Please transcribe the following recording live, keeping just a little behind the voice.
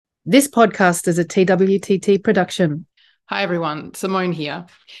This podcast is a TWTT production. Hi everyone, Simone here.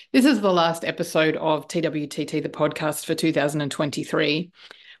 This is the last episode of TWTT, the podcast for 2023.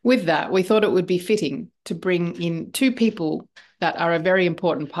 With that, we thought it would be fitting to bring in two people that are a very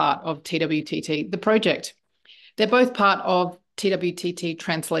important part of TWTT, the project. They're both part of TWTT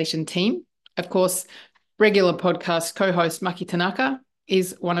translation team. Of course, regular podcast co-host Maki Tanaka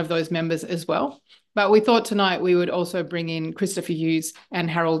is one of those members as well. But we thought tonight we would also bring in Christopher Hughes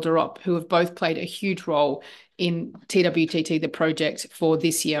and Harold Dorop, who have both played a huge role in TWTT, the project, for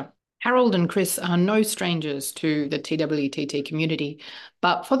this year. Harold and Chris are no strangers to the TWTT community,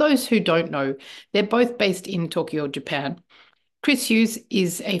 but for those who don't know, they're both based in Tokyo, Japan. Chris Hughes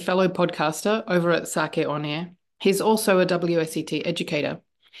is a fellow podcaster over at Sake On Air. He's also a WSET educator.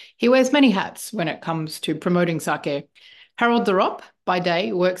 He wears many hats when it comes to promoting sake. Harold Dorop, by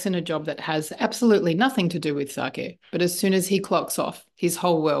day, works in a job that has absolutely nothing to do with sake, but as soon as he clocks off, his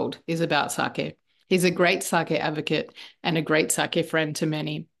whole world is about sake. He's a great sake advocate and a great sake friend to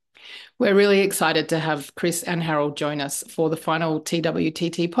many. We're really excited to have Chris and Harold join us for the final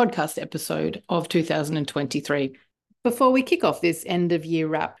TWTT podcast episode of 2023. Before we kick off this end of year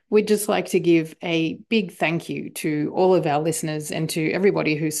wrap, we'd just like to give a big thank you to all of our listeners and to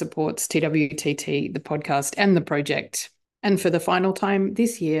everybody who supports TWTT, the podcast and the project. And for the final time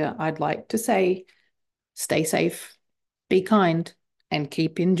this year, I'd like to say, stay safe, be kind, and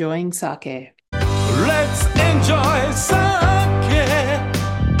keep enjoying sake. Let's enjoy sake,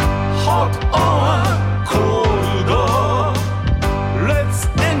 hot or cold. Let's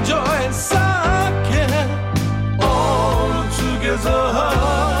enjoy sake all together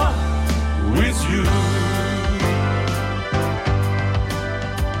with you.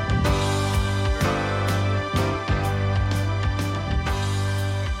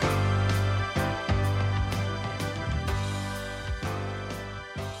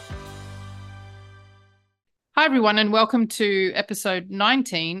 Hi, everyone, and welcome to episode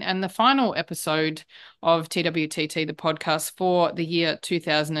 19 and the final episode of TWTT, the podcast for the year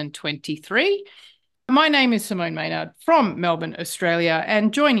 2023. My name is Simone Maynard from Melbourne, Australia,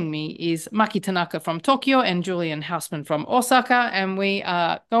 and joining me is Maki Tanaka from Tokyo and Julian Hausman from Osaka, and we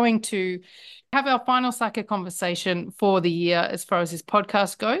are going to have our final sake conversation for the year as far as this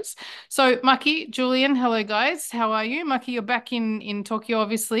podcast goes. So Maki, Julian, hello guys. How are you? Maki, you're back in Tokyo,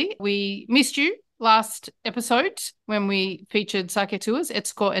 obviously. We missed you last episode when we featured Sake Tours,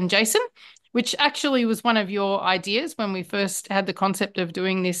 Etsuko and Jason, which actually was one of your ideas when we first had the concept of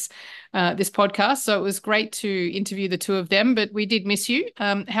doing this podcast. So it was great to interview the two of them, but we did miss you.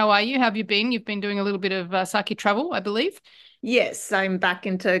 How are you? How have you been? You've been doing a little bit of sake travel, I believe. Yes, I'm back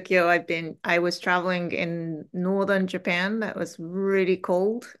in Tokyo. I was traveling in northern Japan. That was really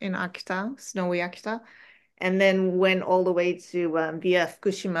cold in Akita, snowy Akita, and then went all the way to via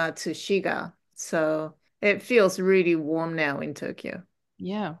Fukushima to Shiga. So it feels really warm now in Tokyo.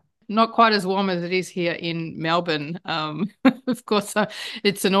 Yeah. Not quite as warm as it is here in Melbourne. Of course,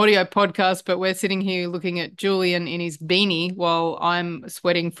 it's an audio podcast, but we're sitting here looking at Julian in his beanie while I'm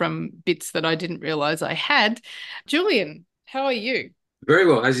sweating from bits that I didn't realize I had. Julian, how are you? Very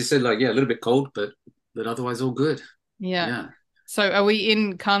well. As you said, a little bit cold, but otherwise all good. Yeah. Yeah. So are we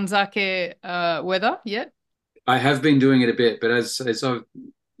in Kanzake weather yet? I have been doing it a bit, but as I've,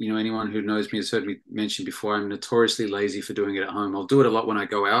 anyone who knows me has heard me mention before, I'm notoriously lazy for doing it at home. I'll do it a lot when I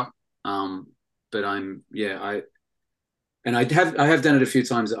go out. But I have done it a few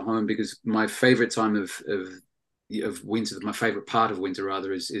times at home because my favorite time of winter, my favorite part of winter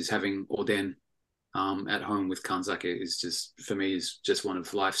rather, is having oden at home with kanzake. Is just, for me, is just one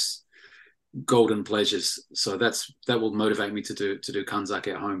of life's golden pleasures. So that will motivate me to do kanzake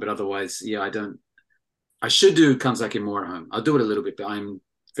at home. But otherwise, I should do kanzake more at home. I'll do it a little bit, but I'm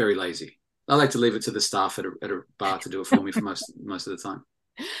very lazy. I like to leave it to the staff at a bar to do it for me for most of the time.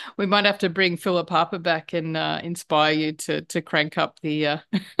 We might have to bring Philip Harper back and inspire you to crank up the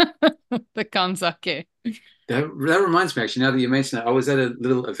the kanzake. That reminds me, actually, now that you mention it, I was at a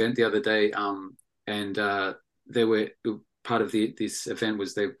little event the other day, and they were part of this event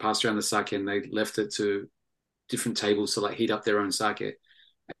was they passed around the sake and they left it to different tables to heat up their own sake,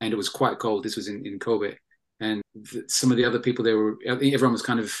 and it was quite cold. This was in Kobe. And some of the other people there I think everyone was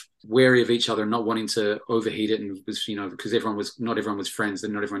kind of wary of each other and not wanting to overheat it. And was, because not everyone was friends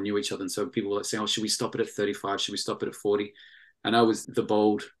and not everyone knew each other. And so people were saying, oh, should we stop it at 35? Should we stop it at 40? And I was the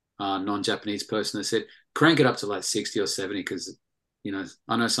bold, non-Japanese person that said, crank it up to 60 or 70. Because,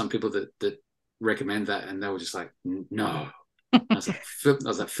 I know some people that recommend that. And they were just like, no. I was like,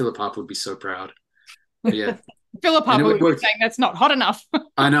 Philip Harper would be so proud. But yeah. Philip Harper would be saying that's not hot enough.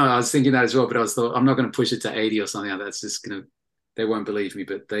 I know. I was thinking that as well, but I'm not going to push it to 80 or something like that. It's just going to they won't believe me,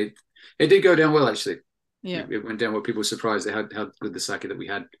 but it did go down well actually. Yeah. It went down well. People were surprised at how good the sake that we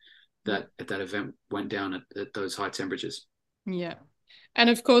had that at that event went down at those high temperatures. Yeah. And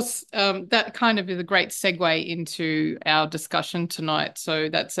of course, that kind of is a great segue into our discussion tonight. So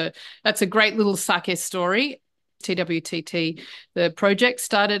that's a great little sake story. TWTT, the project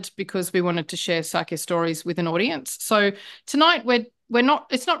started because we wanted to share sake stories with an audience. So tonight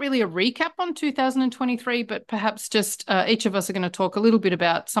it's not really a recap on 2023, but perhaps just each of us are going to talk a little bit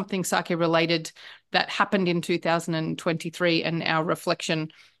about something sake related that happened in 2023 and our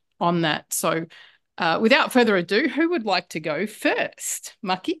reflection on that. So without further ado, who would like to go first?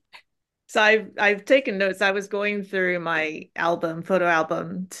 Maki? So I've taken notes. I was going through my photo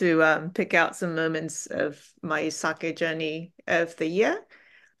album, to pick out some moments of my sake journey of the year.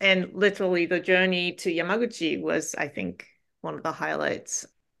 And literally the journey to Yamaguchi was, I think, one of the highlights.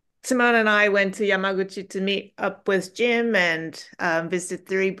 Simone and I went to Yamaguchi to meet up with Jim and visit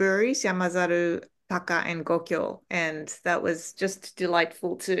 3 breweries, Yamazaru, Taka, and Gokyo. And that was just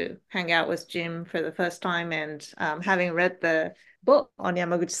delightful to hang out with Jim for the first time. And having read the book on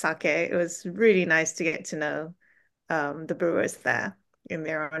Yamaguchi sake, it was really nice to get to know the brewers there in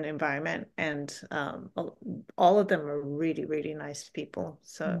their own environment. And all of them are really, really nice people.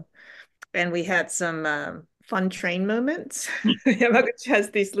 So, and we had some fun train moments. Yamaguchi has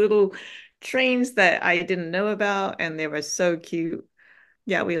these little trains that I didn't know about, and they were so cute.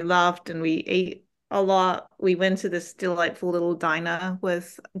 Yeah, we laughed and we ate a lot. We went to this delightful little diner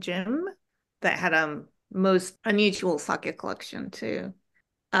with Jim that had most unusual sake collection too.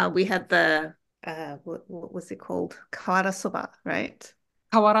 We had the what was it called? Kawara soba, right?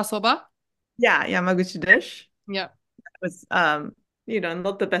 Kawara soba? Yeah, Yamaguchi dish. Yeah. It was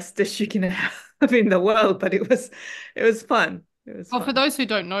not the best dish you can have in the world, but it was fun. It was Well, fun. for those who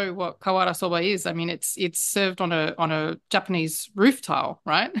don't know what kawara soba is, I mean it's served on a Japanese roof tile,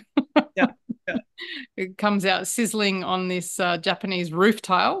 right? Yeah. Yeah. It comes out sizzling on this Japanese roof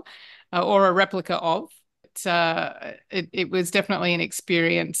tile, or a replica of. It was definitely an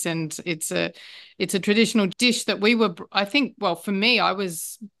experience, and it's a traditional dish that I think, well, for me,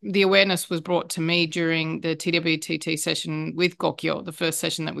 the awareness was brought to me during the TWTT session with Gokyo, the first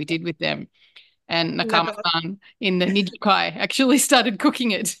session that we did with them. And Nakama-san in the Nijikai actually started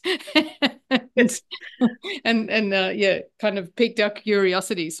cooking it. and yeah, kind of piqued our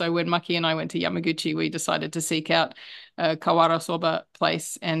curiosity. So when Maki and I went to Yamaguchi, we decided to seek out a Kawara soba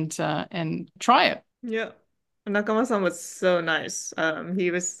place and try it. Yeah. Nakama-san was so nice.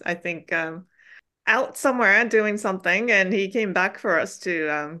 He was, I think, out somewhere doing something, and he came back for us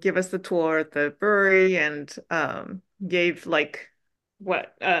to give us the tour at the brewery, and gave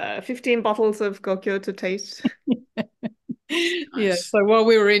 15 bottles of Gokyo to taste. Yeah. So while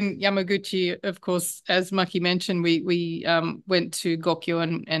we were in Yamaguchi, of course, as Maki mentioned, we went to Gokyo,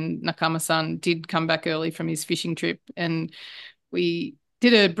 and Nakama-san did come back early from his fishing trip, and we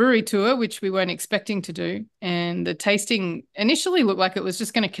did a brewery tour, which we weren't expecting to do. And the tasting initially looked like it was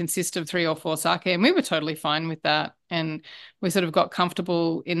just going to consist of 3 or 4 sake, and we were totally fine with that. And we sort of got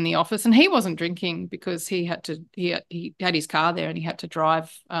comfortable in the office, and he wasn't drinking because he had his car there, and he had to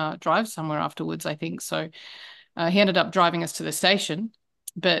drive somewhere afterwards, I think. So he ended up driving us to the station.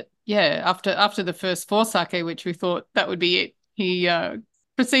 But yeah, after the first 4 sake, which we thought that would be it, he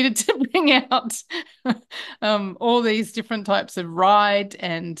proceeded to bring out all these different types of ride,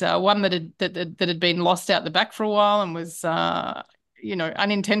 and one that had been lost out the back for a while and was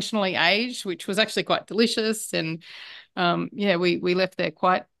unintentionally aged, which was actually quite delicious. And yeah, we left there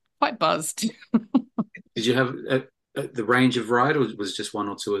quite buzzed. Did you have the range of ride, or was it just 1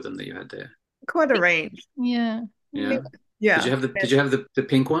 or 2 of them that you had there? Quite a range. Yeah. Yeah. Yeah. Did you have the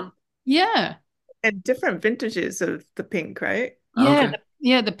pink one? Yeah. And different vintages of the pink, right? Yeah. Oh, okay.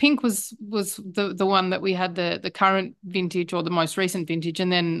 Yeah, the pink was the one that we had, the current vintage, or the most recent vintage,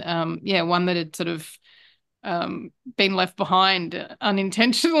 and then one that had sort of been left behind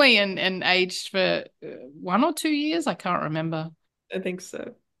unintentionally and aged for 1 or 2 years. I can't remember. I think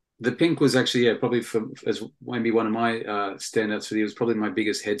so. The pink was actually, probably as maybe one of my standouts for the year. It was probably my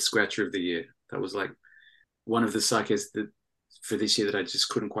biggest head scratcher of the year. That was like one of the sakes that for this year that I just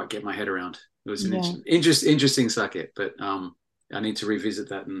couldn't quite get my head around. It was an interesting sake, but I need to revisit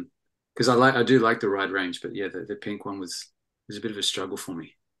that, and because I do like the ride range, but yeah, the pink one was a bit of a struggle for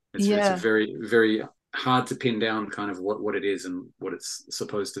me. It's a very, very hard to pin down kind of what it is and what it's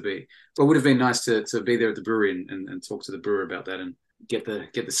supposed to be. But it would have been nice to be there at the brewery and talk to the brewer about that and get the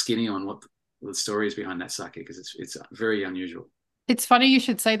skinny on what the story is behind that sake, because it's very unusual. It's funny you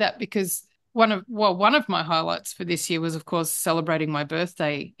should say that, because one of my highlights for this year was, of course, celebrating my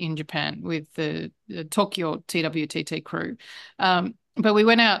birthday in Japan with the Tokyo TWTT crew. But we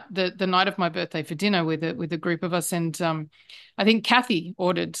went out the night of my birthday for dinner with a group of us, and I think Kathy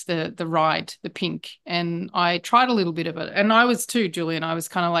ordered the ride, the pink, and I tried a little bit of it, and I was too, Julian. I was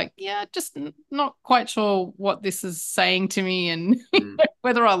kind of like, yeah, just not quite sure what this is saying to me, and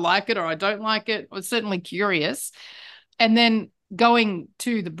whether I like it or I don't like it. I was certainly curious, and then going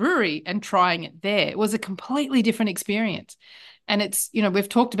to the brewery and trying it there, it was a completely different experience. And it's, we've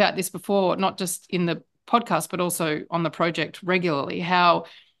talked about this before, not just in the podcast, but also on the project regularly, how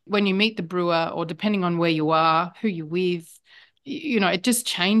when you meet the brewer, or depending on where you are, who you're with, it just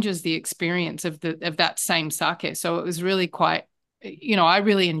changes the experience of that same sake. So it was really quite, I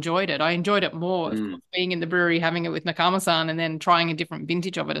really enjoyed it. I enjoyed it more, of course, being in the brewery, having it with Nakama-san, and then trying a different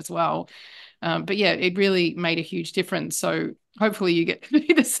vintage of it as well. But yeah, it really made a huge difference. So hopefully you get to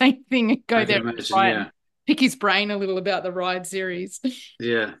do the same thing and go there and try and pick his brain a little about the ride series.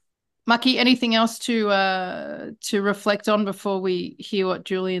 Yeah. Maki, anything else to reflect on before we hear what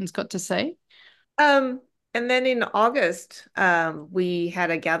Julian's got to say? And then in August, we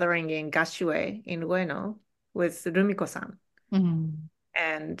had a gathering in Gashue in Ueno with Rumiko-san.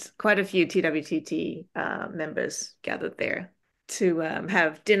 And quite a few TWTT members gathered there to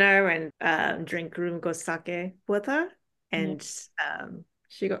have dinner and drink Rumiko's sake with her. And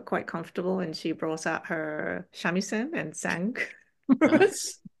she got quite comfortable, and she brought out her shamisen and sang for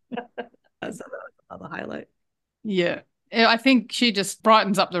us. So that was another highlight. Yeah. I think she just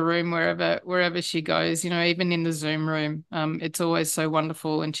brightens up the room wherever she goes, even in the Zoom room. It's always so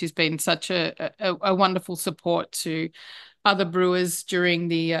wonderful. And she's been such a wonderful support to other brewers during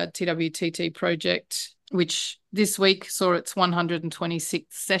the TWTT project, which this week saw its 126th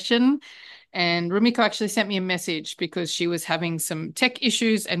session. And Rumiko actually sent me a message because she was having some tech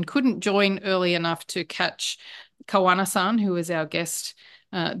issues and couldn't join early enough to catch Kawana-san, who was our guest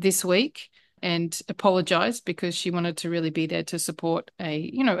this week, and apologized because she wanted to really be there to support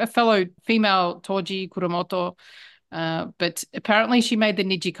a fellow female Toji Kuromoto. But apparently she made the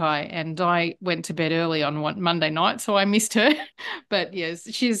Nijikai, and I went to bed early on one Monday night, so I missed her. But yes,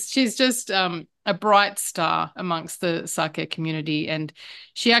 she's just a bright star amongst the sake community, and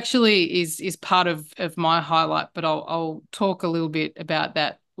she actually is part of my highlight. But I'll talk a little bit about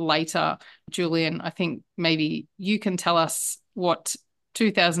that later. Julian, I think maybe you can tell us what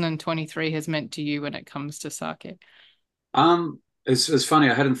 2023 has meant to you when it comes to sake. It's funny,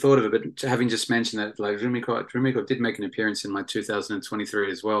 I hadn't thought of it, but having just mentioned that, like Rumiko did make an appearance in my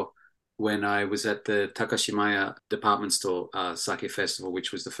 2023 as well, when I was at the Takashimaya department store sake festival,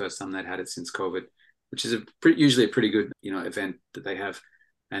 which was the first time they'd had it since COVID, which is usually a pretty good event that they have.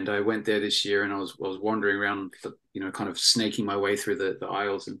 And I went there this year, and I was wandering around, kind of snaking my way through the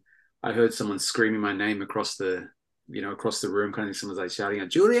aisles, and I heard someone screaming my name across the room, kind of someone's like shouting out,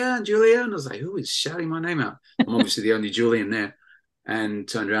 Julian, Julian. I was like, who is shouting my name out? I'm obviously the only Julian there. And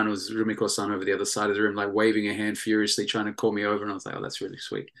turned around, it was Rumiko-san over the other side of the room, like waving her hand furiously, trying to call me over. And I was like, oh, that's really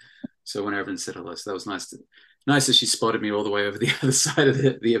sweet. So I went over and said hello. So that was nice. Nice that she spotted me all the way over the other side of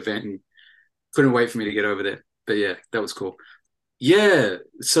the event, and couldn't wait for me to get over there. But yeah, that was cool. Yeah.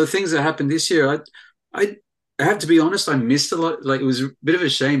 So things that happened this year, I have to be honest, I missed a lot. Like, it was a bit of a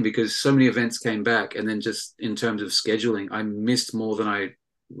shame because so many events came back, and then just in terms of scheduling, I missed more than I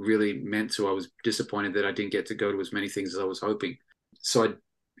really meant to. I was disappointed that I didn't get to go to as many things as I was hoping. So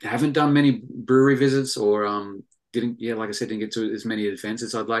I haven't done many brewery visits, or didn't get to as many events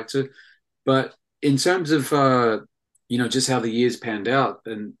as I'd like to. But in terms of just how the years panned out,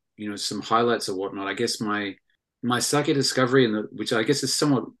 and some highlights or whatnot, I guess my sake discovery, which I guess is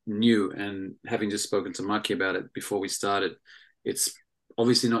somewhat new, and having just spoken to Maki about it before we started, it's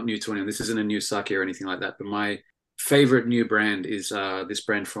obviously not new to anyone. This isn't a new sake or anything like that. But my favorite new brand is this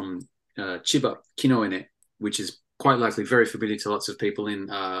brand from Chiba, Kinoene, which is quite likely very familiar to lots of people in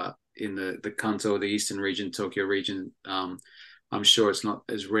the Kanto, the Eastern region, Tokyo region. I'm sure it's not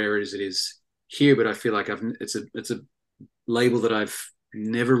as rare as it is here, but I feel like it's a label that I've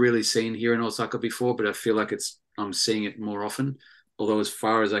never really seen here in Osaka before, but I feel like I'm seeing it more often. Although as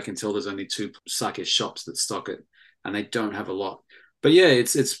far as I can tell, there's only 2 sake shops that stock it, and they don't have a lot. But yeah,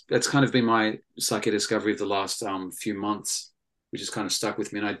 that's kind of been my sake discovery of the last few months, which has kind of stuck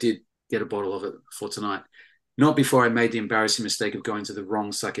with me. And I did get a bottle of it for tonight. Not before I made the embarrassing mistake of going to the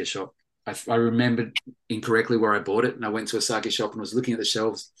wrong sake shop. I remembered incorrectly where I bought it, and I went to a sake shop and was looking at the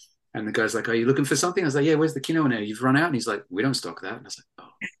shelves, and the guy's like, are you looking for something? I was like, yeah, where's the Kinoene? You've run out? And he's like, we don't stock that. And I was like,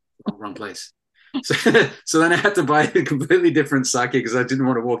 oh, wrong place. So then I had to buy a completely different sake because I didn't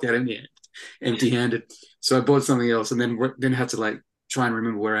want to walk out empty-handed. So I bought something else, and then had to try and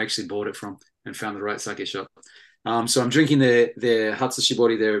remember where I actually bought it from and found the right sake shop. So I'm drinking their Hatsu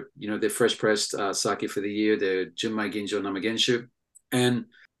Shibori, their fresh pressed sake for the year, their Junmai Ginjo Namagenshu, and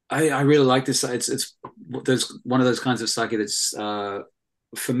I really like this. It's there's one of those kinds of sake that's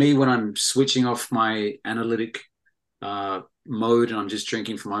for me when I'm switching off my analytic mode and I'm just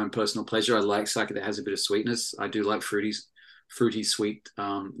drinking for my own personal pleasure. I like sake that has a bit of sweetness. I do like fruity sweet,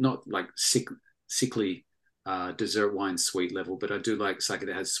 not like sickly dessert wine sweet level, but I do like sake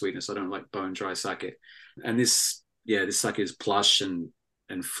that has sweetness. I don't like bone dry sake. And this sake is plush and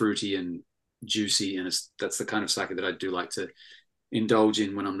fruity and juicy, and that's the kind of sake that I do like to indulge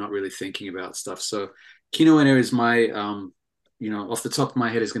in when I'm not really thinking about stuff. So Kino Ene is my off the top of my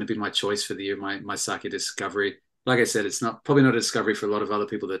head is going to be my choice for the year, my sake discovery. Like I said, it's probably not a discovery for a lot of other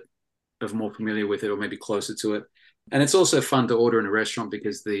people that are more familiar with it or maybe closer to it. And it's also fun to order in a restaurant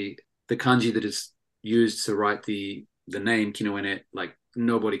because the kanji that is used to write the name Kino Ene, like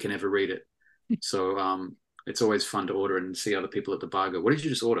nobody can ever read it. So it's always fun to order and see other people at the bar go, "What did you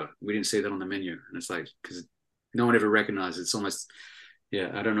just order? We didn't see that on the menu." And it's like, because no one ever recognizes it. It's almost,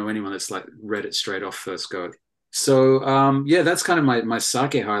 I don't know anyone that's like read it straight off first go. So that's kind of my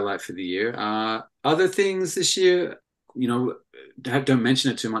sake highlight for the year. Other things this year, don't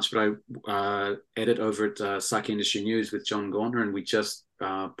mention it too much, but I edit over at Sake Industry News with John Gortner, and we just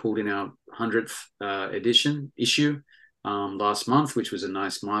pulled in our 100th issue last month, which was a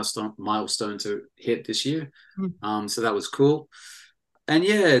nice milestone to hit this year. So that was cool. And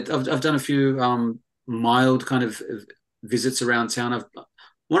I've done a few mild kind of visits around town.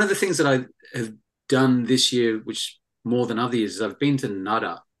 One of the things that I have done this year, which more than other years, is I've been to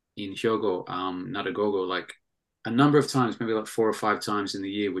Nara in Hyogo, Nara-Gogo, like a number of times, maybe like 4 or 5 times in the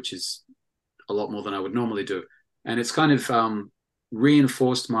year, which is a lot more than I would normally do. And it's kind of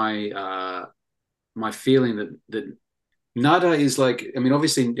reinforced my my feeling that Nara is like, I mean,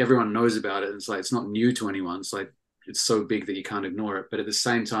 obviously everyone knows about it. It's like, it's not new to anyone. It's like, it's so big that you can't ignore it. But at the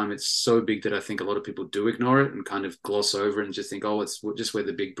same time, it's so big that I think a lot of people do ignore it and kind of gloss over it and just think, oh, it's just where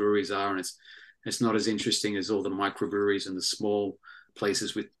the big breweries are. And it's not as interesting as all the microbreweries and the small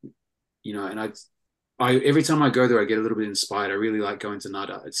places with, and I every time I go there, I get a little bit inspired. I really like going to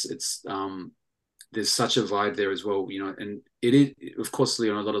Nara. It's there's such a vibe there as well, and it is, of course, a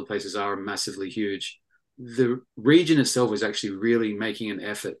lot of the places are massively huge. The region itself is actually really making an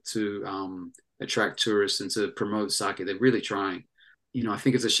effort to attract tourists and to promote sake. They're really trying. I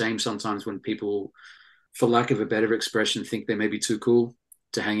think it's a shame sometimes when people, for lack of a better expression, think they may be too cool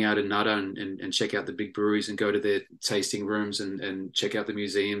to hang out in Nara and check out the big breweries and go to their tasting rooms and check out the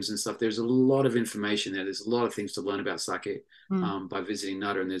museums and stuff. There's a lot of information there. There's a lot of things to learn about sake by visiting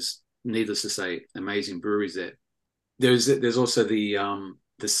Nara, and there's, needless to say, amazing breweries there. There's also the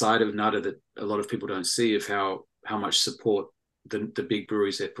side of Nara that a lot of people don't see, of how much support the big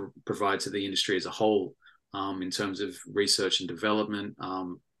breweries there provide to the industry as a whole, in terms of research and development,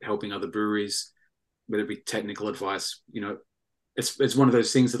 helping other breweries, whether it be technical advice. It's one of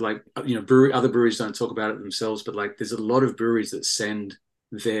those things that, like, other breweries don't talk about it themselves, but like there's a lot of breweries that send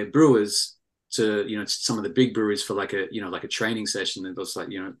their brewers to some of the big breweries for like a training session. And they'll like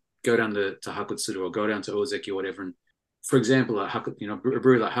go down to Hakutsuru or go down to Ozeki or whatever. And for example, a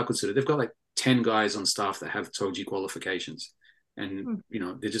brewery like Hakutsuru, they've got like 10 guys on staff that have Toji qualifications, and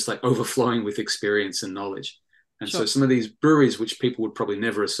they're just like overflowing with experience and knowledge. And so some of these breweries, which people would probably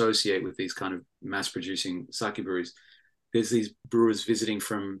never associate with these kind of mass producing sake breweries, there's these brewers visiting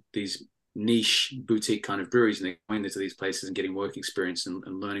from these niche boutique kind of breweries, and they're going into these places and getting work experience and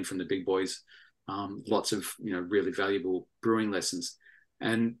learning from the big boys. Lots of really valuable brewing lessons,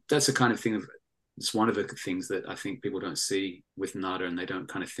 and that's the kind of thing. It's one of the things that I think people don't see with Nara, and they don't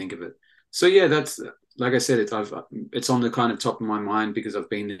kind of think of it. So that's, like I said, it's on the kind of top of my mind because I've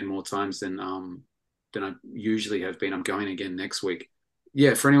been there more times than I usually have been. I'm going again next week.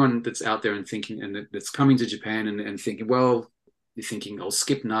 For anyone that's out there and thinking, and that's coming to Japan and thinking, well, you're thinking, I'll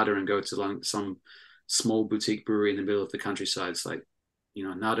skip Nara and go to like some small boutique brewery in the middle of the countryside. It's like,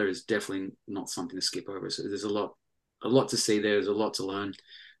 Nara is definitely not something to skip over. So there's a lot to see there. There's a lot to learn,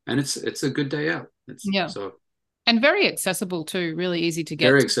 and it's a good day out. And very accessible too. Really easy to get.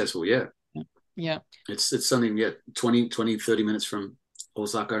 Very accessible. Yeah. It's something 20, 30 minutes from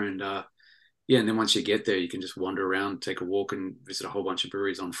Osaka, and and then once you get there, you can just wander around, take a walk, and visit a whole bunch of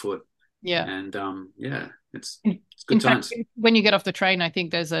breweries on foot. And it's good times. Fact, when you get off the train, I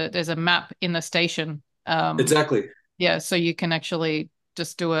think there's a map in the station. Exactly. Yeah, so you can actually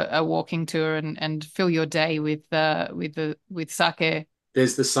just do a walking tour and fill your day with sake.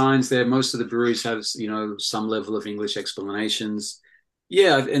 There's the signs there. Most of the breweries have some level of English explanations.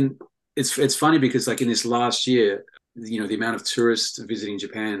 And it's funny because like in this last year, the amount of tourists visiting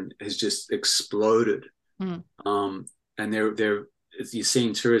Japan has just exploded. Mm. And you're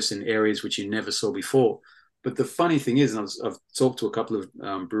seeing tourists in areas which you never saw before. But the funny thing is, and I've talked to a couple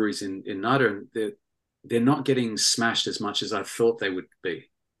of breweries in Nara, and they're not getting smashed as much as I thought they would be.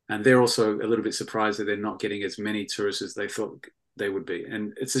 And they're also a little bit surprised that they're not getting as many tourists as they thought they would be.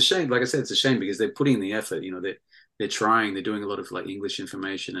 And it's a shame. Like I said, it's a shame because they're putting in the effort. They're trying. They're doing a lot of like English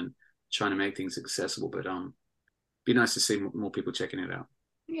information and trying to make things accessible. But be nice to see more people checking it out.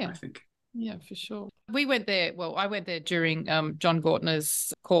 Yeah, I think. Yeah, for sure. We went there. Well, I went there during John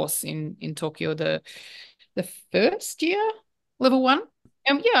Gortner's course in Tokyo, the first year, level 1.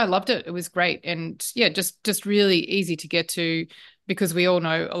 And yeah, I loved it. It was great. And yeah, just really easy to get to, because we all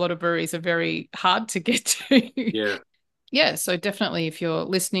know a lot of breweries are very hard to get to. Yeah. Yeah, so definitely if you're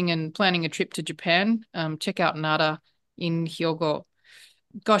listening and planning a trip to Japan, check out Nara in Hyogo.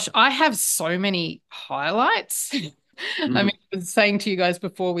 Gosh, I have so many highlights. I mean, I was saying to you guys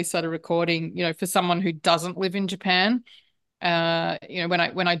before we started recording, for someone who doesn't live in Japan, when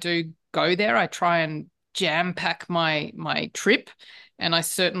I do go there, I try and jam pack my trip. And I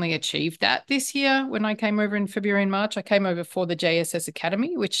certainly achieved that this year when I came over in February and March. I came over for the JSS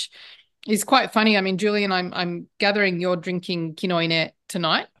Academy, which is quite funny. I mean, Julian, I'm gathering you're drinking Kinoine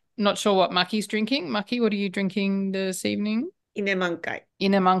tonight. Not sure what Maki's drinking. Maki, what are you drinking this evening? Inemankai.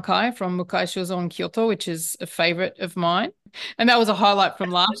 Inemankai from Mukai Shozo in Kyoto, which is a favorite of mine. And that was a highlight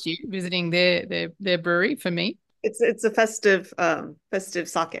from last year, visiting their brewery for me. It's a festive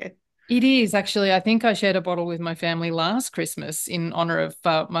sake. It is actually. I think I shared a bottle with my family last Christmas in honor of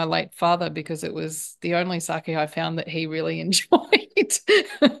my late father, because it was the only sake I found that he really enjoyed.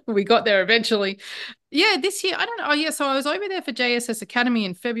 We got there eventually. Yeah, this year, I don't know. Oh, yeah. So I was over there for JSS Academy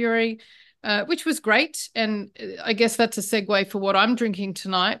in February, which was great. And I guess that's a segue for what I'm drinking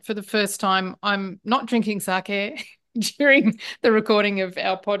tonight. For the first time, I'm not drinking sake during the recording of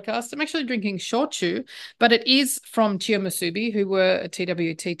our podcast. I'm actually drinking shochu, but it is from Chiyomusubi, who were a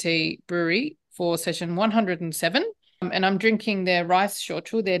TWTT brewery for session 107. And I'm drinking their rice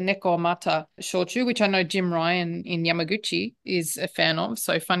shochu, their Neko Mata shochu, which I know Jim Ryan in Yamaguchi is a fan of.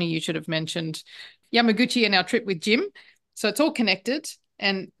 So funny you should have mentioned Yamaguchi and our trip with Jim. So it's all connected.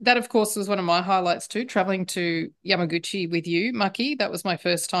 And that, of course, was one of my highlights too, traveling to Yamaguchi with you, Maki. That was my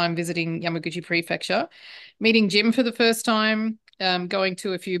first time visiting Yamaguchi Prefecture. Meeting Jim for the first time, going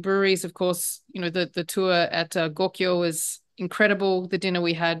to a few breweries. Of course, the tour at Gokyo was incredible. The dinner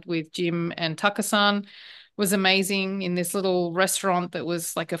we had with Jim and Taka-san was amazing, in this little restaurant that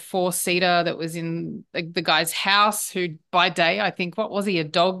was like a 4-seater that was in the guy's house, who by day, I think, what was he, a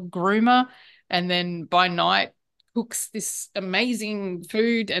dog groomer? And then by night, cooks this amazing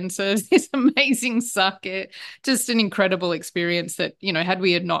food and serves this amazing sake. Just an incredible experience that, had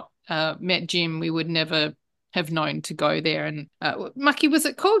we not met Jim, we would never have known to go there. And Maki, was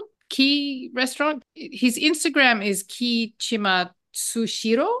it called Ki Restaurant? His Instagram is Ki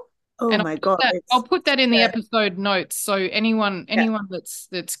Chimatsushiro. Oh and my God. I'll put that in the episode notes. So anyone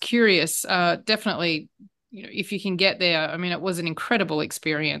that's curious, definitely, if you can get there. I mean, it was an incredible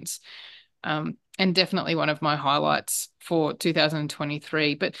experience. And definitely one of my highlights for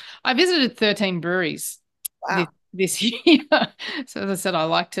 2023. But I visited 13 breweries this year. So as I said, I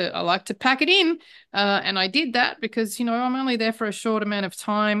like to pack it in, and I did that because I'm only there for a short amount of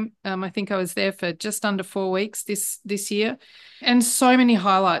time. I think I was there for just under 4 weeks this year, and so many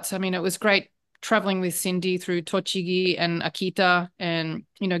highlights. I mean, it was great traveling with Cindy through Tochigi and Akita, and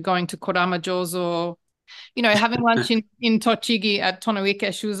going to Kodama Jozo. Having lunch in Tochigi at Tonoike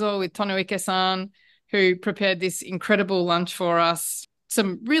Shuzo with Tonoike-san, who prepared this incredible lunch for us.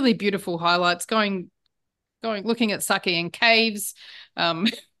 Some really beautiful highlights, looking at sake in caves,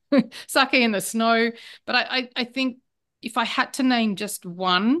 sake in the snow. But I think if I had to name just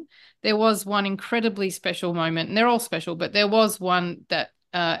one, there was one incredibly special moment, and they're all special, but there was one that,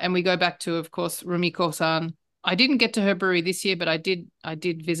 and we go back to, of course, Rumiko-san. I didn't get to her brewery this year, but I did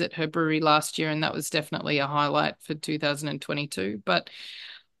visit her brewery last year, and that was definitely a highlight for 2022. But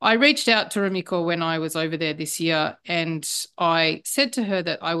I reached out to Rumiko when I was over there this year, and I said to her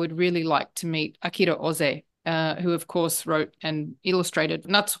that I would really like to meet Akira Oze, who, of course, wrote and illustrated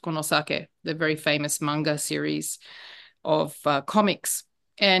Natsuko no Sake, the very famous manga series of comics.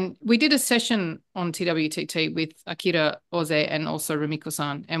 And we did a session on TWTT with Akira Oze and also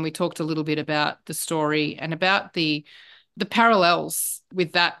Rumiko-san, and we talked a little bit about the story and about the parallels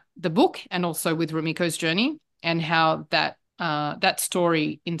with the book, and also with Rumiko's journey, and how that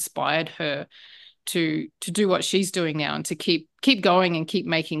story inspired her to do what she's doing now, and to keep going and keep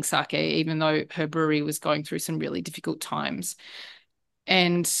making sake, even though her brewery was going through some really difficult times.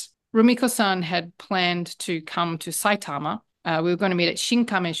 And Rumiko-san had planned to come to Saitama. We were going to meet at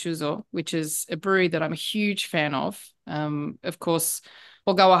Shinkame Shuzo, which is a brewery that I'm a huge fan of. Of course,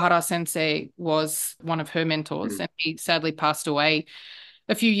 Ogawahara Sensei was one of her mentors, and he sadly passed away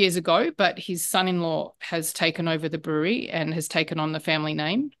a few years ago, but his son-in-law has taken over the brewery and has taken on the family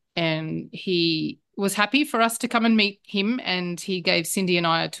name. And he was happy for us to come and meet him, and he gave Cindy and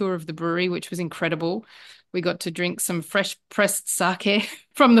I a tour of the brewery, which was incredible. We got to drink some fresh pressed sake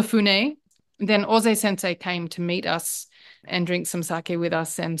from the Fune. Then Oze Sensei came to meet us and drink some sake with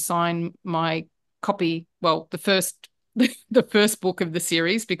us and sign my copy, well, the first book of the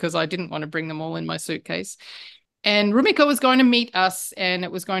series, because I didn't want to bring them all in my suitcase. And Rumiko was going to meet us, and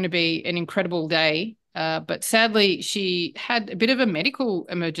it was going to be an incredible day. But sadly, she had a bit of a medical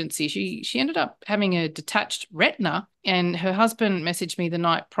emergency. She ended up having a detached retina, and her husband messaged me the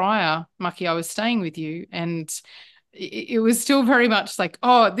night prior, Maki, I was staying with you. And it was still very much like,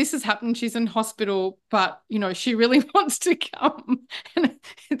 oh, this has happened. She's in hospital, but, she really wants to come. And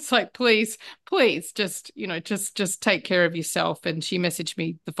it's like, please, just take care of yourself. And she messaged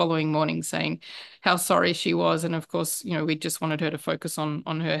me the following morning saying how sorry she was. And of course, we just wanted her to focus on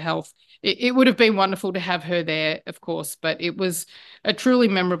her health. It would have been wonderful to have her there, of course, but it was a truly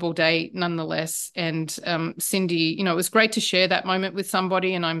memorable day nonetheless. And Cindy, it was great to share that moment with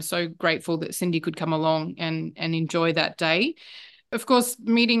somebody. And I'm so grateful that Cindy could come along and enjoy that day. Of course,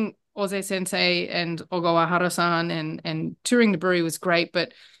 meeting Oze Sensei and Ogawahara-san and touring the brewery was great.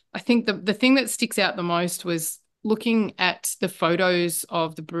 But I think the thing that sticks out the most was looking at the photos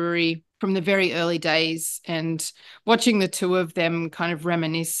of the brewery from the very early days and watching the two of them kind of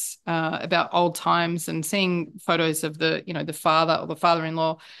reminisce about old times and seeing photos of the father or the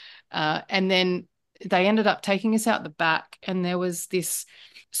father-in-law. And then they ended up taking us out the back, and there was this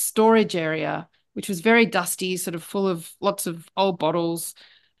storage area, which was very dusty, sort of full of lots of old bottles.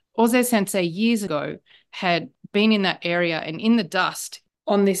 Oze Sensei years ago had been in that area, and in the dust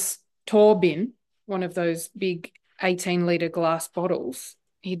on this tour bin, one of those big 18-litre glass bottles,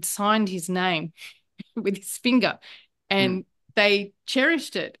 he'd signed his name with his finger, and they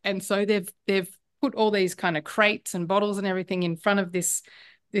cherished it. And so they've put all these kind of crates and bottles and everything in front of this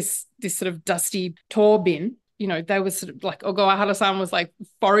sort of dusty tour bin. They were sort of like, Ogawahara-san was like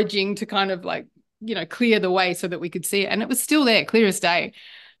foraging to kind of like, clear the way so that we could see it. And it was still there, clear as day.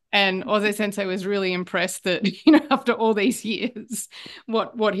 And Oze Sensei was really impressed that, after all these years,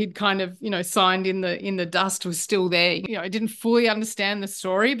 what he'd kind of, signed in the dust was still there. I didn't fully understand the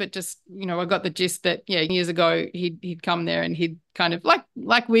story, but just, I got the gist that, years ago he'd come there and he'd kind of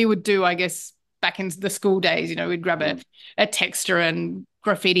like we would do, I guess, back in the school days, we'd grab a texture and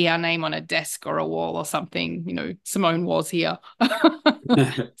graffiti our name on a desk or a wall or something. Simone was here.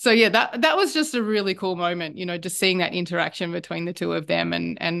 So that was just a really cool moment, just seeing that interaction between the two of them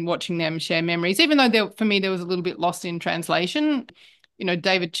and watching them share memories, even though for me there was a little bit lost in translation.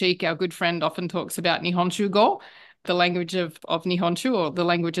 David Cheek, our good friend, often talks about Nihonshu Go, the language of Nihonshu, or the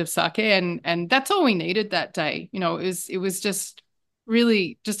language of sake, and that's all we needed that day. It was just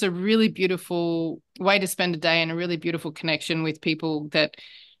a really beautiful way to spend a day, and a really beautiful connection with people that,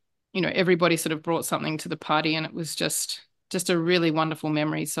 everybody sort of brought something to the party, and it was just a really wonderful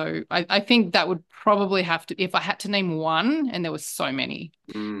memory. So I think that would probably have to, if I had to name one, and there were so many,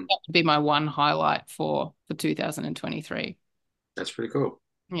 that would be my one highlight for 2023. That's pretty cool.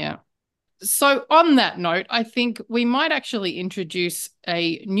 Yeah. So on that note, I think we might actually introduce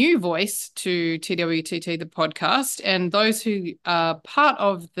a new voice to TWTT, the podcast. And those who are part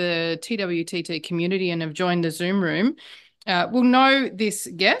of the TWTT community and have joined the Zoom room will know this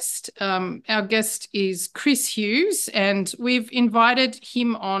guest. Our guest is Chris Hughes, and we've invited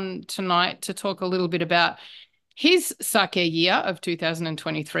him on tonight to talk a little bit about his sake year of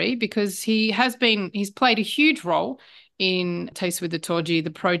 2023, because he's played a huge role in Taste with the Toji, the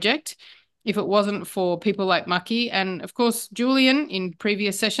project. If it wasn't for people like Maki and, of course, Julian in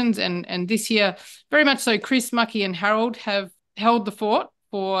previous sessions, and this year, very much so, Chris, Maki and Harold have held the fort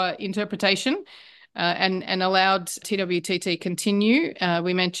for interpretation and allowed TWTT continue.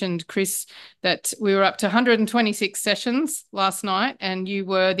 We mentioned, Chris, that we were up to 126 sessions last night, and you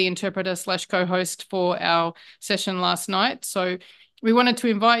were the interpreter / co-host for our session last night. So we wanted to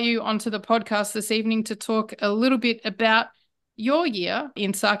invite you onto the podcast this evening to talk a little bit about your year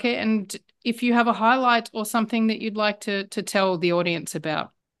in sake, and if you have a highlight or something that you'd like to tell the audience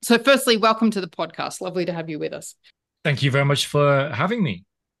about. So firstly, welcome to the podcast. Lovely to have you with us. Thank you very much for having me.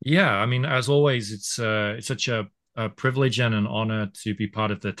 Yeah, I mean, as always, it's such a privilege and an honor to be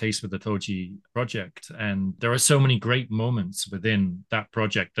part of the Taste with the Toji project. And there are so many great moments within that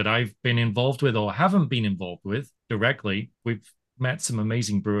project that I've been involved with or haven't been involved with directly. We've met some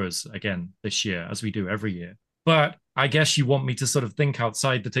amazing brewers again this year, as we do every year. But I guess you want me to sort of think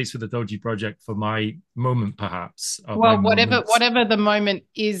outside the Taste with the Toji project for my moment, perhaps. Well, whatever the moment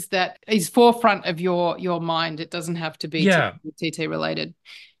is that is forefront of your mind, it doesn't have to be TT related.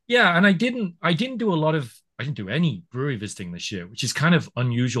 Yeah, and I didn't do any brewery visiting this year, which is kind of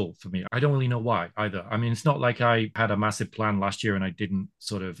unusual for me. I don't really know why either. I mean, it's not like I had a massive plan last year and I didn't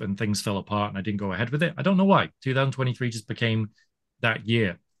and things fell apart and I didn't go ahead with it. I don't know why. 2023 just became that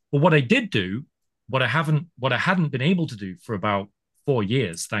year. But what I did do, what I hadn't been able to do for about 4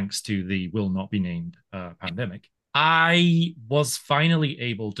 years, thanks to the will not be named pandemic, I was finally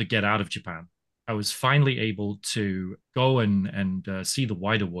able to get out of Japan. I was finally able to go and see the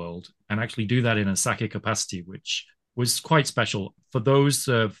wider world and actually do that in a sake capacity, which was quite special. For those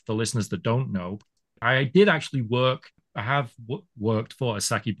of the listeners that don't know, I did actually work. I have worked for a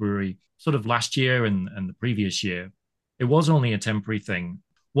sake brewery sort of last year and the previous year. It was only a temporary thing.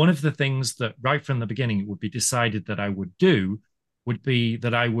 One of the things that right from the beginning it would be decided that I would do would be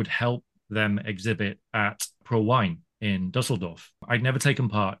that I would help them exhibit at Pro Wine in Dusseldorf. I'd never taken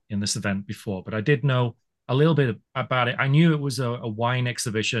part in this event before, but I did know a little bit about it. I knew it was a wine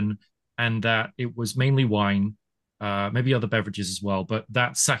exhibition and that it was mainly wine, maybe other beverages as well, but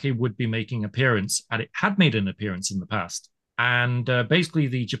that sake would be making an appearance, and it had made an appearance in the past. And basically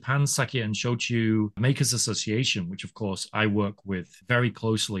the Japan Sake and Shochu Makers Association, which of course I work with very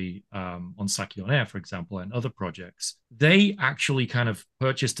closely on Sake on Air, for example, and other projects, they actually kind of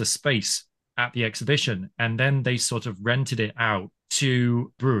purchased a space at the exhibition, and then they sort of rented it out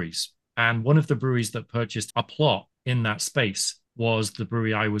to breweries. And one of the breweries that purchased a plot in that space was the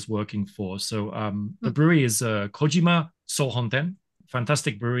brewery I was working for. So the brewery is Kojima Sohonten,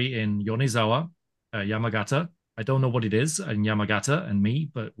 fantastic brewery in Yonezawa, Yamagata. I don't know what it is in Yamagata and me,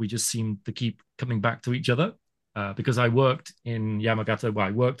 but we just seem to keep coming back to each other because I worked in Yamagata. Well,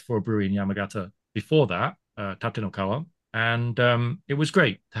 I worked for a brewery in Yamagata before that, Tatenokawa. And it was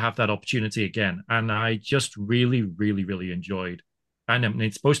great to have that opportunity again. And I just really, really, really enjoyed. And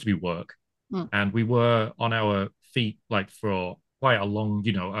it's supposed to be work. And we were on our feet like for quite a long,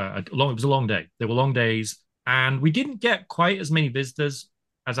 it was a long day. There were long days. And we didn't get quite as many visitors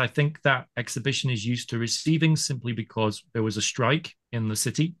as I think that exhibition is used to receiving, simply because there was a strike in the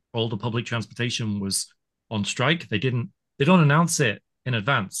city. All the public transportation was on strike. They don't announce it in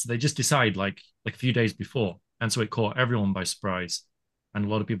advance. They just decide like a few days before. And so it caught everyone by surprise. And a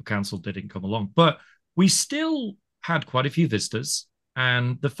lot of people canceled, they didn't come along. But we still had quite a few visitors.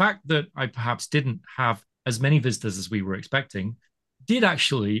 And the fact that I perhaps didn't have as many visitors as we were expecting did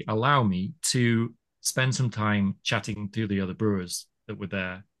actually allow me to spend some time chatting to the other brewers that were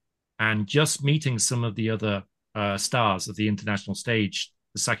there and just meeting some of the other stars of the international stage,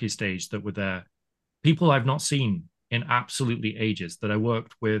 the sake stage that were there. People I've not seen in absolutely ages, that I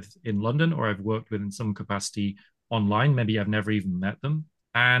worked with in London or I've worked with in some capacity online. Maybe I've never even met them.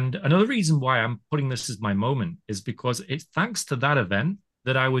 And another reason why I'm putting this as my moment is because it's thanks to that event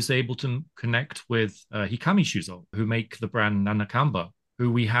that I was able to connect with Hikami Shuzo, who make the brand Nanakamba,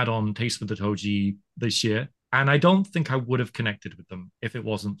 who we had on Taste with the Toji this year. And I don't think I would have connected with them if it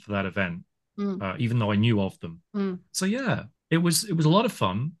wasn't for that event, even though I knew of them. So yeah, it was a lot of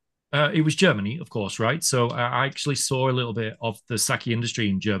fun. It was Germany, of course, right? So I actually saw a little bit of the sake industry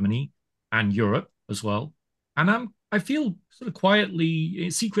in Germany and Europe as well. And I feel sort of quietly,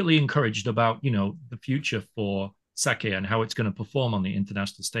 secretly encouraged about, the future for sake and how it's going to perform on the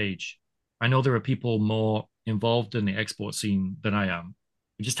international stage. I know there are people more involved in the export scene than I am.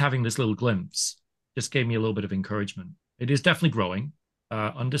 Just having this little glimpse just gave me a little bit of encouragement. It is definitely growing.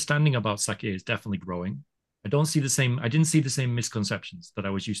 Understanding about sake is definitely growing. I didn't see the same misconceptions that I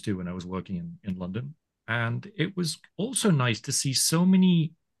was used to when I was working in London. And it was also nice to see so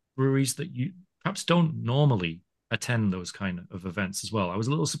many breweries that you perhaps don't normally attend those kind of events as well. I was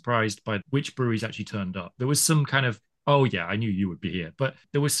a little surprised by which breweries actually turned up. There was some kind of, oh yeah, I knew you would be here. But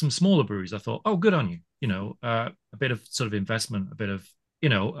there was some smaller breweries. I thought, oh, good on you. A bit of sort of investment, a bit of,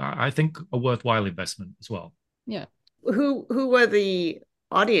 I think a worthwhile investment as well. Yeah. Who were the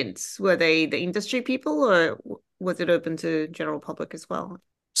audience? Were they the industry people, or was it open to general public as well?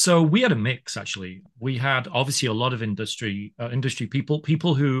 So we had a mix, actually. We had obviously a lot of industry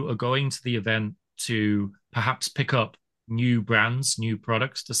people who are going to the event to perhaps pick up new brands, new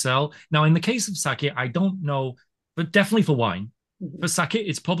products to sell. Now, in the case of sake, I don't know, but definitely for wine. For sake,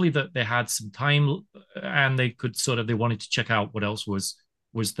 it's probably that they had some time and they wanted to check out what else was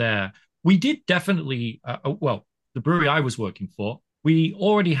there. We did definitely, the brewery I was working for, we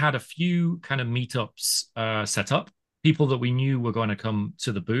already had a few kind of meetups set up. People that we knew were going to come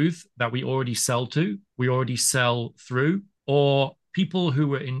to the booth that we already sell to, we already sell through, or people who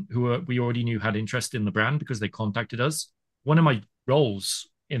we already knew had interest in the brand because they contacted us. One of my roles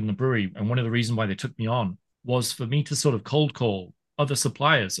in the brewery, and one of the reasons why they took me on, was for me to sort of cold call other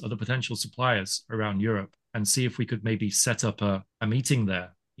suppliers, other potential suppliers around Europe, and see if we could maybe set up a meeting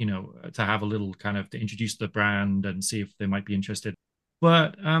there, to have a little kind of to introduce the brand and see if they might be interested.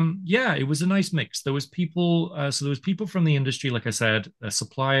 But yeah, it was a nice mix. There was people, so there was people from the industry, like I said,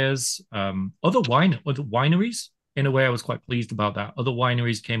 suppliers, other wineries. In a way, I was quite pleased about that. Other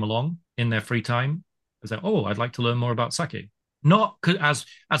wineries came along in their free time. I was like, oh, I'd like to learn more about sake. Not as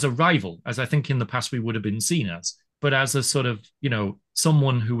a rival, as I think in the past we would have been seen as, but as a sort of,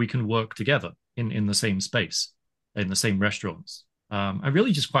 someone who we can work together in the same space, in the same restaurants. I'm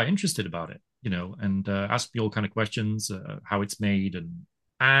really just quite interested about it, and ask me all kind of questions, how it's made.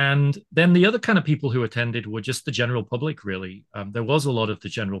 And then the other kind of people who attended were just the general public, really. There was a lot of the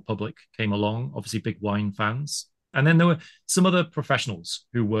general public came along, obviously big wine fans. And then there were some other professionals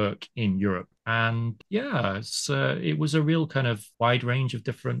who work in Europe. And yeah, it was a real kind of wide range of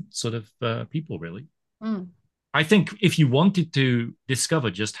different sort of people, really. Mm. I think if you wanted to discover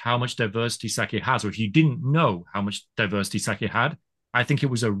just how much diversity sake has, or if you didn't know how much diversity sake had, I think it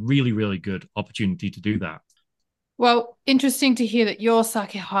was a really, really good opportunity to do that. Well, interesting to hear that your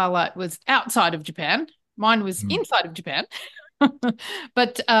sake highlight was outside of Japan. Mine was inside of Japan.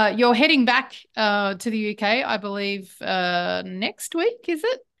 But you're heading back to the UK, I believe, next week, is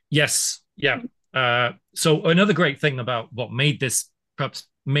it? Yes. Yeah. So another great thing about what perhaps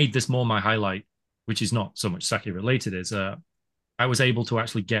made this more my highlight, which is not so much sake related, is I was able to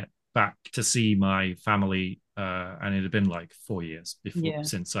actually get back to see my family, and it had been like 4 years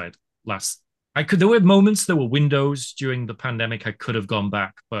since I'd last. There were moments, there were windows during the pandemic I could have gone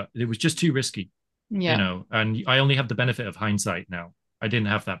back, but it was just too risky. Yeah. And I only have the benefit of hindsight now. I didn't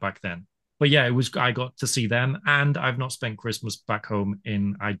have that back then. But yeah, I got to see them, and I've not spent Christmas back home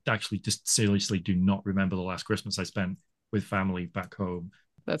I actually just seriously do not remember the last Christmas I spent with family back home.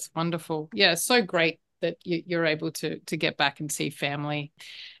 That's wonderful. Yeah, so great that you're able to get back and see family,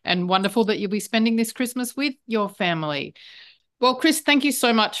 and wonderful that you'll be spending this Christmas with your family. Well, Chris, thank you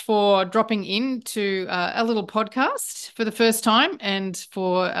so much for dropping into a little podcast for the first time, and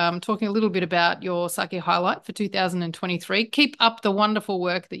for talking a little bit about your sake highlight for 2023. Keep up the wonderful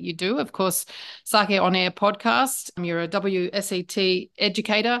work that you do. Of course, Sake On Air podcast. You're a WSET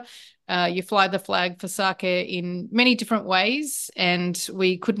educator. You fly the flag for sake in many different ways, and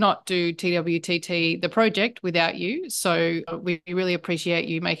we could not do TWTT, the project, without you. So we really appreciate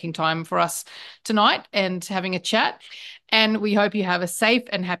you making time for us tonight and having a chat. And we hope you have a safe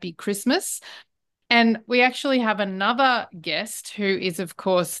and happy Christmas. And we actually have another guest who is, of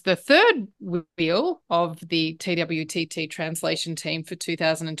course, the third wheel of the TWTT translation team for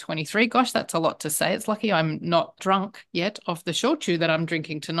 2023. Gosh, that's a lot to say. It's lucky I'm not drunk yet off the shochu that I'm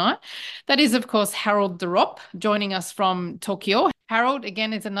drinking tonight. That is, of course, Harold de Ropp, joining us from Tokyo. Harold,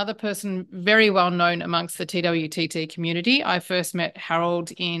 again, is another person very well known amongst the TWTT community. I first met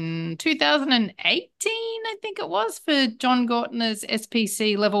Harold in 2018, I think it was, for John Gortner's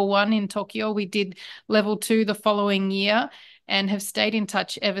SPC Level 1 in Tokyo. We did Level 2 the following year and have stayed in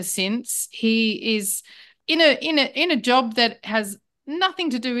touch ever since. He is in a job that has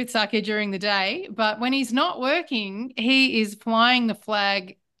nothing to do with sake during the day, but when he's not working, he is flying the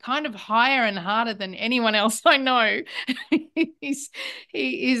flag kind of higher and harder than anyone else I know. He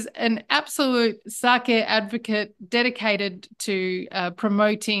is an absolute sake advocate, dedicated to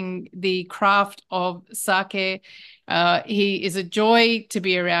promoting the craft of sake. He is a joy to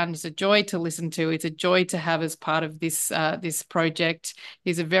be around. He's a joy to listen to. It's a joy to have as part of this project.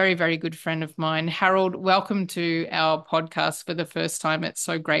 He's a very, very good friend of mine. Harold, welcome to our podcast for the first time. It's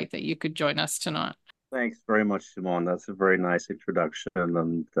so great that you could join us tonight. Thanks very much, Simone. That's a very nice introduction.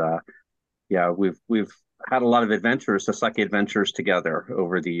 And yeah, we've had a lot of adventures, the sake adventures together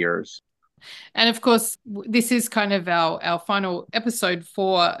over the years. And of course, this is kind of our final episode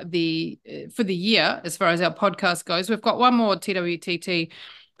for the year as far as our podcast goes. We've got one more TWTT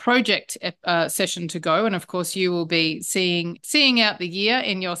project session to go, and of course you will be seeing out the year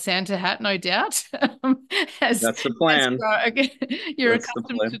in your Santa hat, no doubt. That's the plan. You're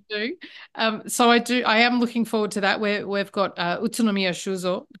accustomed to do. So I am looking forward to that. We've got Utsunomiya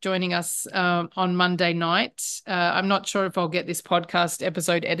Shuzo joining us on Monday night. I'm not sure if I'll get this podcast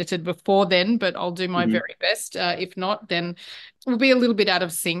episode edited before then, but I'll do my very best. If not, then we'll be a little bit out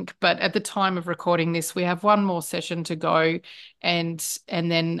of sync, but at the time of recording this, we have one more session to go, and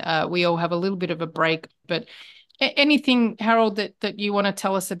then we all have a little bit of a break. But anything, Harold, that you want to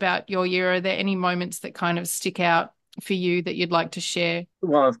tell us about your year? Are there any moments that kind of stick out for you that you'd like to share?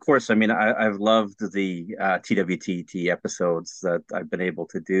 Well, of course. I mean, I've loved the TWTT episodes that I've been able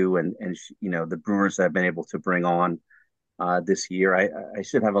to do, and the brewers that I've been able to bring on this year. I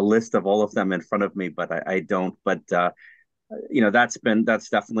should have a list of all of them in front of me, but I don't. But that's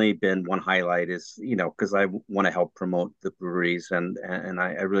definitely been one highlight, is because I want to help promote the breweries, and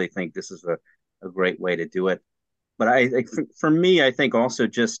I really think this is a great way to do it. But for me, I think also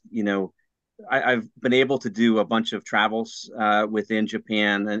just I've been able to do a bunch of travels within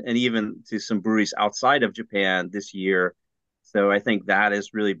Japan, and even to some breweries outside of Japan this year. So I think that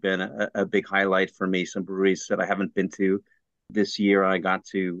has really been a big highlight for me. Some breweries that I haven't been to this year. I got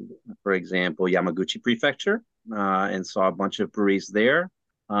to, for example, Yamaguchi Prefecture, and saw a bunch of breweries there.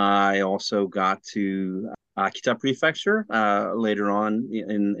 I also got to Akita Prefecture later on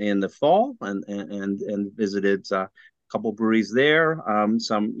in the fall, and visited a couple breweries there.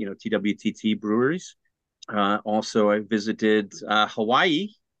 Some TWTT breweries. Also, I visited Hawaii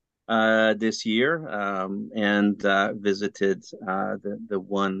this year, and visited the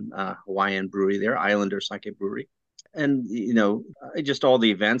one Hawaiian brewery there, Islander Sake Brewery. And just all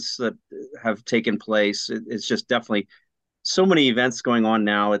the events that have taken place. It's just definitely so many events going on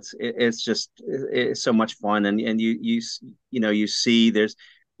now. It's so much fun, and you see there's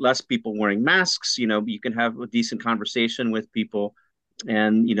less people wearing masks. You can have a decent conversation with people,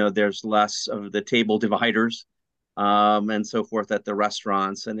 and there's less of the table dividers, and so forth at the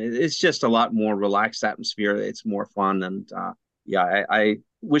restaurants, and it's just a lot more relaxed atmosphere. It's more fun, and I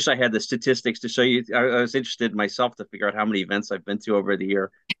wish I had the statistics to show you. I was interested myself to figure out how many events I've been to over the year,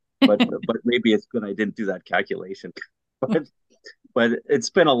 but maybe it's good I didn't do that calculation. but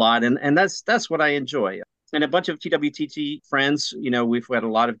it's been a lot, and that's what I enjoy. And a bunch of TWTT friends. We've had a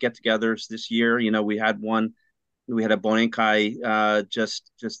lot of get-togethers this year. We had a Bonenkai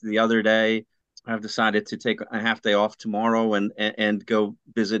just the other day. I've decided to take a half day off tomorrow and go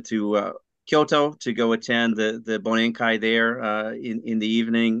visit to Kyoto to go attend the Bonenkai there in the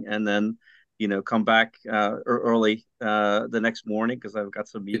evening, and then come back early the next morning, because I've got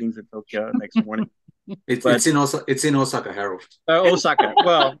some meetings in Tokyo next morning. It's in Osaka, Harold. Osaka.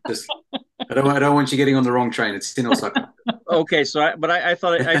 Well, I don't want you getting on the wrong train. It's in Osaka. Okay, so I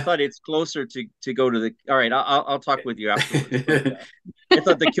thought it's closer to go to the. All right, I'll talk with you afterwards. But, I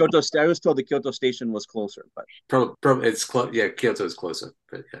thought the Kyoto. I was told the Kyoto station was closer, but probably it's close. Yeah, Kyoto is closer,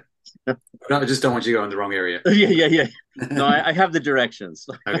 but yeah. I just don't want you to go in the wrong area. Yeah. No, I have the directions.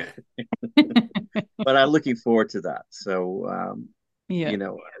 Okay. But I'm looking forward to that. So,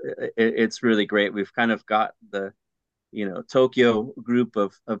 it's really great. We've kind of got the, Tokyo group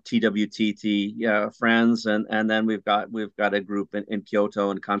of TWTT friends, and then we've got a group in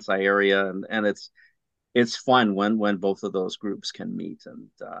Kyoto and Kansai area, and it's fun when both of those groups can meet. And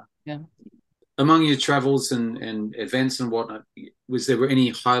among your travels and events and whatnot, was there any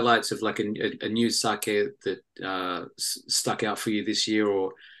highlights of like a new sake that stuck out for you this year,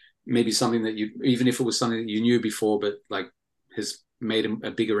 or maybe something that even if it was something that you knew before, but like has made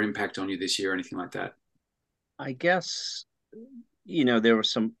a bigger impact on you this year, or anything like that? I guess, there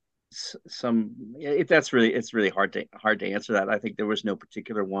was some. It's really hard to answer that. I think there was no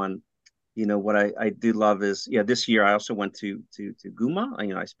particular one. What I do love is, this year I also went to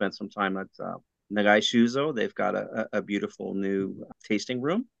Guma. I spent some time at Nagai Shuzo. They've got a beautiful new tasting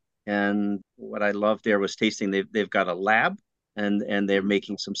room, and what I loved there was tasting. They've got a lab, and they're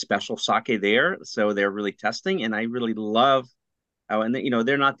making some special sake there, so they're really testing, and I really love. And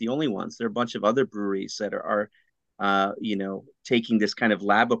they're not the only ones. There are a bunch of other breweries that are taking this kind of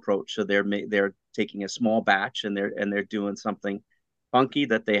lab approach. So they're taking a small batch, and they're doing something funky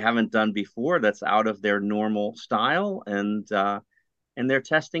that they haven't done before, that's out of their normal style, and they're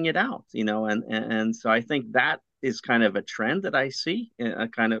testing it out. And so I think that is kind of a trend that I see,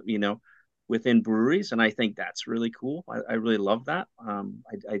 kind of within breweries, and I think that's really cool. I really love that.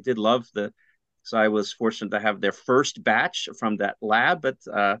 I did love So I was fortunate to have their first batch from that lab at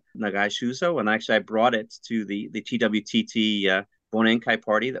Nagai Shuzo, and actually I brought it to the TWTT Bonenkai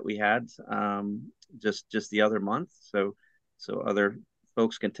party that we had just the other month, so other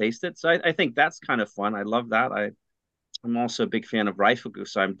folks can taste it. So I think that's kind of fun. I love that. I'm also a big fan of Raifuku,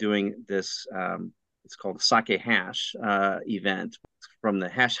 so I'm doing this. It's called Sake Hash event from the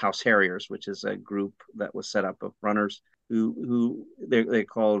Hash House Harriers, which is a group that was set up of runners who they're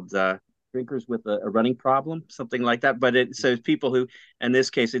called. Drinkers with a running problem, something like that. But so people who, in this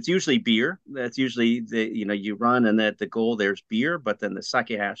case, it's usually beer. That's usually you run, and at the goal there's beer. But then the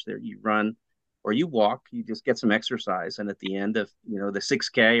sake hash, there you run or you walk, you just get some exercise, and at the end of the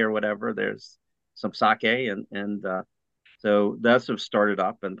 6K or whatever, there's some sake, and So those have started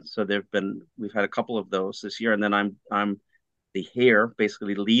up, and so we've had a couple of those this year, and then I'm the hair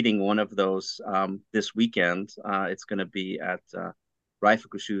basically leading one of those this weekend. It's going to be at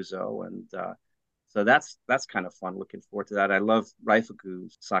Raifuku Shuzo, and so that's kind of fun. Looking forward to that. I love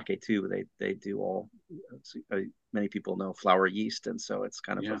Raifuku sake too. They do all many people know flour yeast, and so it's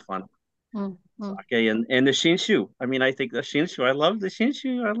kind of a fun sake. And the shinshu. I mean, I think the shinshu. I love the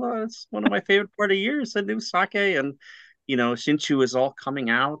shinshu. It's one of my favorite part of year is the new sake, and shinshu is all coming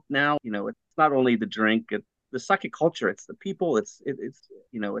out now. It's not only the drink, the sake culture. It's the people. It's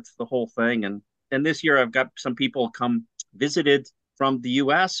it's the whole thing. And this year I've got some people come visited from the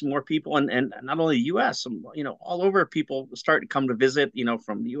U.S. More people, and not only the U.S. All over. People start to come to visit.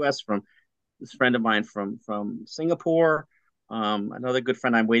 From the U.S. From this friend of mine from Singapore. Another good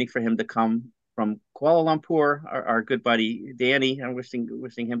friend. I'm waiting for him to come from Kuala Lumpur. Our good buddy Danny. I'm wishing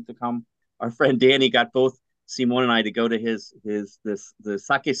him to come. Our friend Danny got both Simone and I to go to the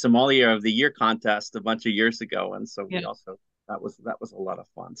Sake Sommelier of the Year contest a bunch of years ago, and so we also that was a lot of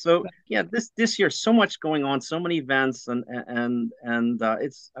fun. So yeah, this year so much going on, so many events, and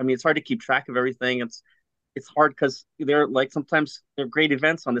it's hard to keep track of everything. It's hard because sometimes they're great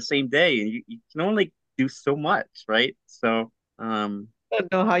events on the same day, and you can only do so much, right? So I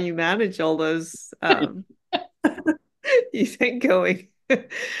don't know how you manage all those event going.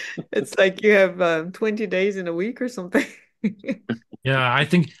 It's like you have 20 days in a week or something. Yeah, I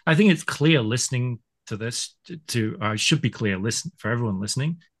think it's clear listening to this should be clear for everyone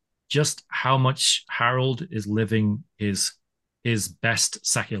listening just how much Harold is living his best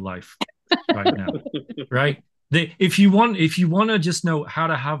sake life right now. Right? If you want to just know how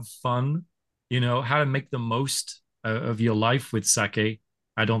to have fun, how to make the most of your life with sake,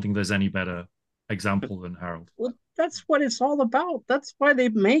 I don't think there's any better example than Harold. Well, that's what it's all about. That's why they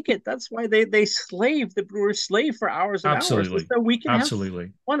make it. That's why the brewers slave for hours and hours. So we can have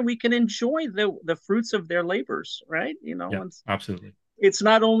fun. We can enjoy the fruits of their labors, right? Absolutely. It's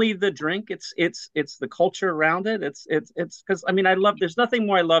not only the drink, it's the culture around it. It's because there's nothing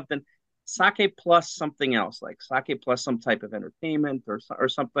more I love than sake plus something else, like sake plus some type of entertainment or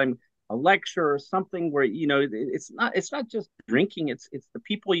something, a lecture or something where it's not just drinking, it's the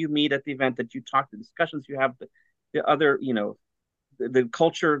people you meet at the event, that you talk, the discussions you have, the other the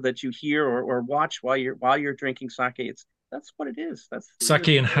culture that you hear or watch while you're drinking sake. That's what it is. Sake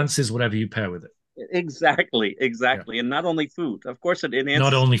enhances whatever you pair with it. Exactly. And not only food, of course it enhances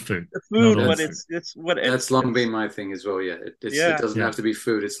not only food the food, only but food. It's what that's long been my thing as well. It doesn't have to be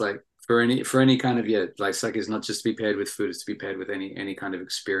food. It's like for any kind of like sake is not just to be paired with food, it's to be paired with any kind of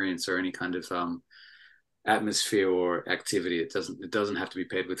experience or any kind of atmosphere or activity. It doesn't have to be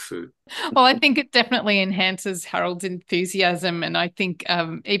paired with food. Well, I think it definitely enhances Harold's enthusiasm, and I think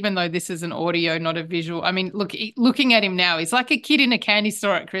even though this is an audio, not a visual, I mean, looking at him now, he's like a kid in a candy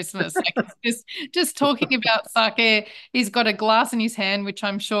store at Christmas. Like just talking about sake. He's got a glass in his hand, which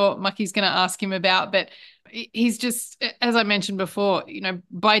I'm sure Maki's going to ask him about, but he's just, as I mentioned before,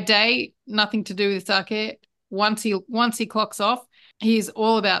 by day nothing to do with sake. Once he clocks off, he's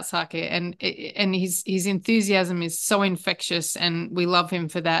all about sake, and his enthusiasm is so infectious, and we love him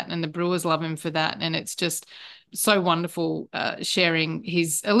for that, and the brewers love him for that, and it's just so wonderful sharing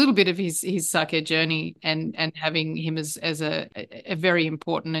a little bit of his sake journey and having him as a very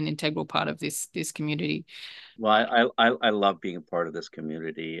important and integral part of this community. Well, I love being a part of this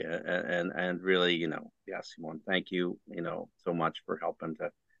community, and really, Simone, thank you, so much for helping to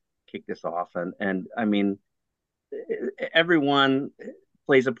kick this off, and I mean, everyone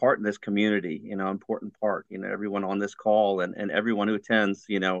plays a part in this community, important part, everyone on this call and everyone who attends,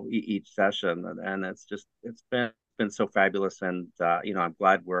 each session. And it's been so fabulous. And, I'm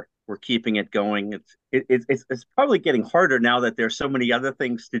glad we're keeping it going. It's probably getting harder now that there's so many other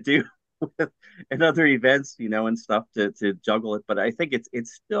things to do and other events, and stuff to juggle it. But I think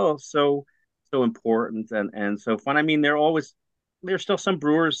it's still so important and so fun. I mean, there's still some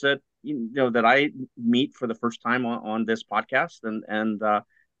brewers that that I meet for the first time on this podcast, and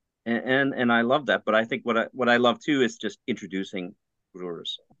I love that. But I think what I love too is just introducing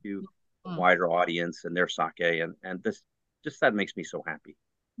brewers to a wider audience and their sake, and this that makes me so happy.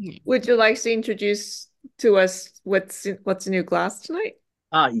 Would you like to introduce to us what's in your glass tonight?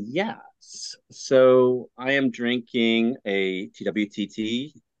 Yes. So I am drinking a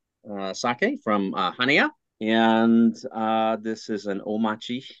TWTT sake from Hania. And this is an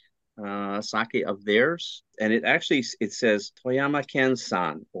omachi sake of theirs. And it says Toyama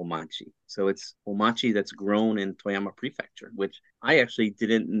Ken-san omachi. So it's omachi that's grown in Toyama Prefecture, which I actually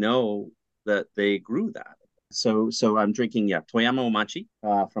didn't know that they grew that. So I'm drinking, Toyama omachi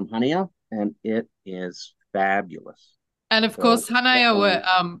from Hania, and it is fabulous. And of So, course, Hanaya were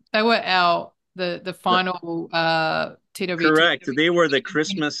definitely. they were the final TWT. Correct. They were the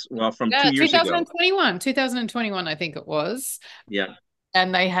Christmas, well, from 2 years ago. 2021, I think it was. Yeah,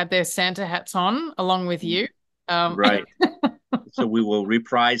 And they had their Santa hats on along with you. right. So we will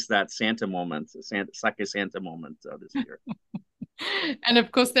reprise that Santa moment, Sake Santa moment this year. And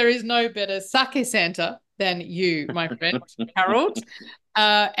of course, there is no better sake Santa than you, my friend, Harold.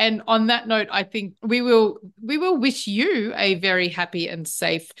 And on that note, I think we will wish you a very happy and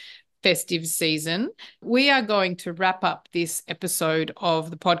safe festive season. We are going to wrap up this episode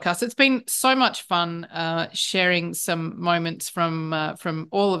of the podcast. It's been so much fun sharing some moments from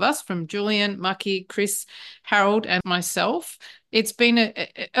all of us, from Julian, Maki, Chris, Harold, and myself. It's been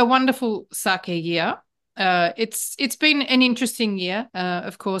a wonderful sake year. It's been an interesting year.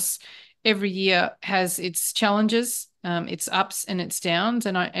 Of course, every year has its challenges, its ups and its downs,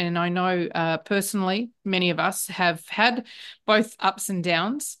 and I know personally many of us have had both ups and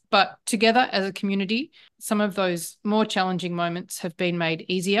downs. But together as a community, some of those more challenging moments have been made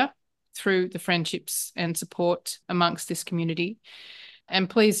easier through the friendships and support amongst this community. And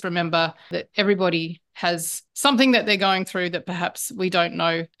please remember that everybody has something that they're going through that perhaps we don't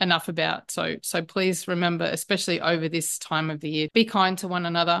know enough about. So please remember, especially over this time of the year, be kind to one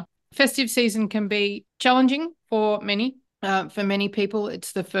another. Festive season can be challenging for many. For many people,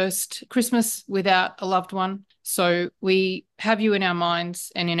 it's the first Christmas without a loved one. So we have you in our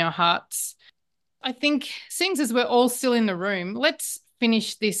minds and in our hearts. I think, seeing as we're all still in the room, let's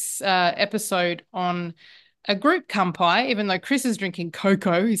finish this episode on a group kampai, even though Chris is drinking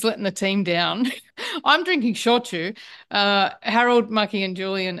cocoa, he's letting the team down. I'm drinking shochu. Harold, Maki, and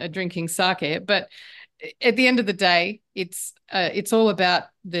Julian are drinking sake. But at the end of the day, it's all about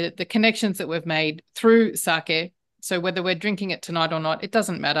the connections that we've made through sake. So whether we're drinking it tonight or not, it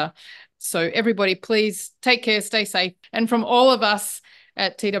doesn't matter. So everybody, please take care, stay safe. And from all of us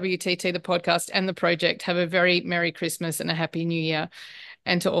at TWTT, the podcast and the project, have a very Merry Christmas and a Happy New Year.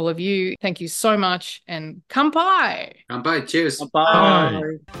 And to all of you, thank you so much, and kanpai! Kanpai, cheers.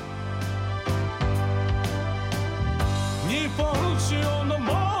 Bye. 日本酒を飲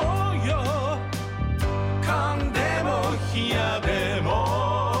もうよ寒でも冷やで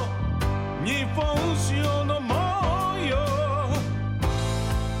も日本酒を飲もうよ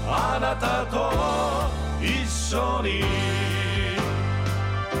あなたと一緒に